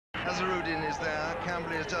Hazarudin is there.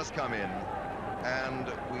 Kambli has just come in. And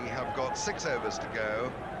we have got 6 overs to go,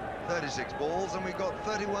 36 balls, and we've got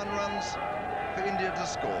 31 runs for India to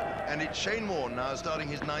score. And it's Shane Warne now starting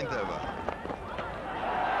his 9th over.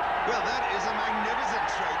 Well, that is a magnificent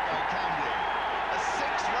stroke by Kambli.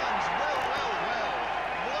 6 runs. Well, well, well.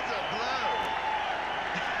 What a blow.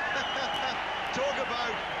 Talk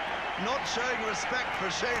about not showing respect for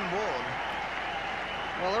Shane Warne.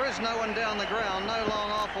 Well, there is no one down the ground, no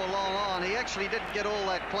long off or long on. He actually didn't get all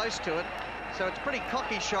that close to it. So it's a pretty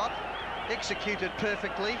cocky shot, executed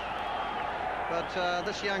perfectly. But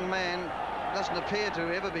this young man doesn't appear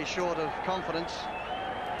to ever be short of confidence.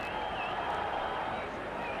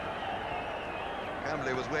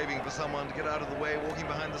 Kambli was waving for someone to get out of the way, walking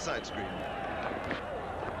behind the side screen.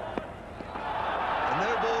 A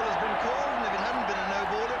no ball has been called, and if it hadn't been a no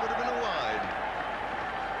ball, it would have been a wide.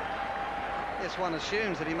 Yes, one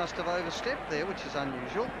assumes that he must have overstepped there, which is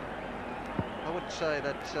unusual. I would say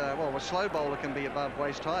that, well, a slow bowler can be above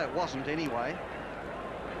waist high. It wasn't anyway.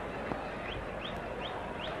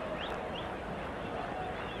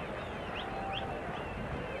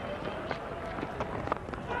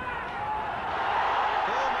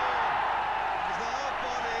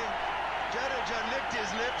 Licked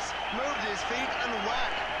his lips, moved his feet, and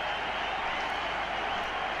whack.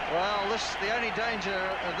 Well, the only danger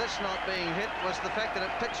of this not being hit was the fact that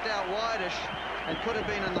it pitched out wide-ish and could have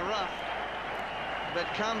been in the rough. But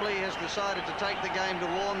Kambli has decided to take the game to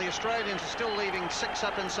Warne. The Australians are still leaving 6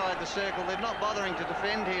 up inside the circle. They're not bothering to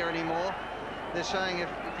defend here anymore. They're saying if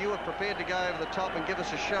you are prepared to go over the top and give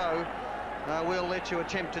us a show, we'll let you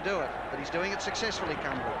attempt to do it. But he's doing it successfully,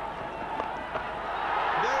 Kambli.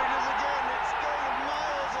 There it is again. It's going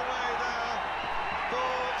miles away there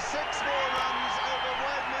for 6 more runs over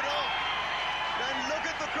wide mid-off. And look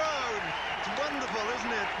at the crowd. It's wonderful,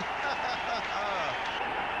 isn't it?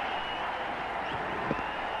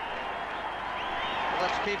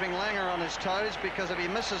 That's keeping Langer on his toes, because if he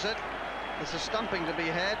misses it, there's a stumping to be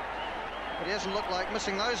had. But he hasn't looked like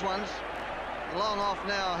missing those ones. The long off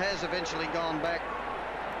now has eventually gone back,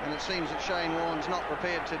 and it seems that Shane Warne's not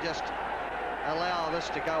prepared to just allow this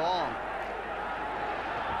to go on.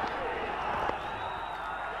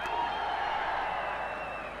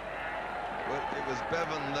 Well, it was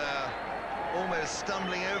Bevan there, almost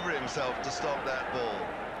stumbling over himself to stop that ball.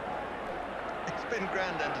 It's been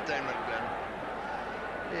grand entertainment, Glenn.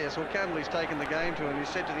 Yes, well, Kambli's taken the game to him. He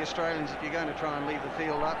said to the Australians, if you're going to try and leave the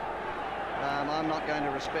field up, I'm not going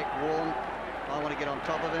to respect Warne. I want to get on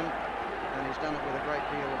top of him, and he's done it with a great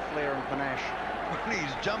deal of flair and panache.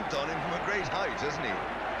 He's jumped on him from a great height, hasn't he?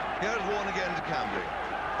 Here's Warne again to Kambli.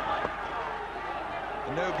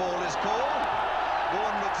 The no ball is called.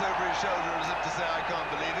 Warne looks over his shoulder as if to say, I can't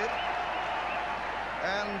believe it.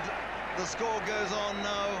 And the score goes on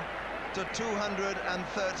now to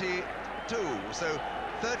 232. So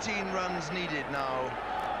 13 runs needed now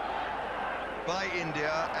by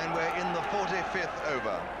India, and we're in the 45th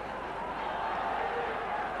over.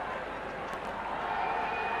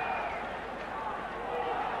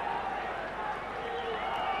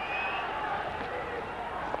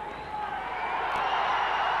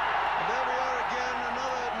 There we are again,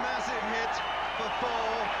 another massive hit for 4.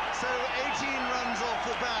 So 18 runs off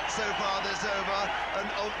the bat so far this over, and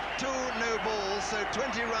 2 no balls, so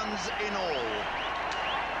 20 runs in all.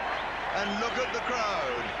 And look at the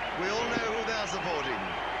crowd. We all know who they're supporting.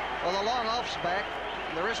 Well, the long off's back.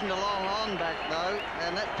 There isn't a long on back, though,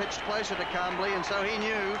 and that pitched closer to Kambli, and so he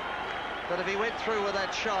knew that if he went through with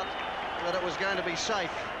that shot, that it was going to be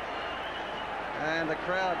safe. And the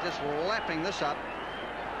crowd just lapping this up.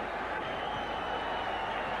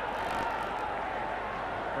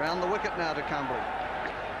 Round the wicket now to Kambli.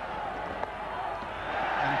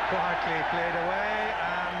 And quietly played away,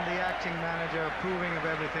 and the acting manager approving of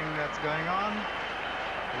everything that's going on.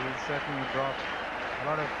 He's certainly brought a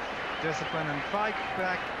lot of discipline and fight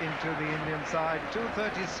back into the Indian side.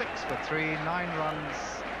 236 for 3, 9 runs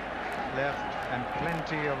left, and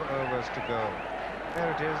plenty of overs to go.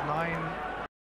 There it is, 9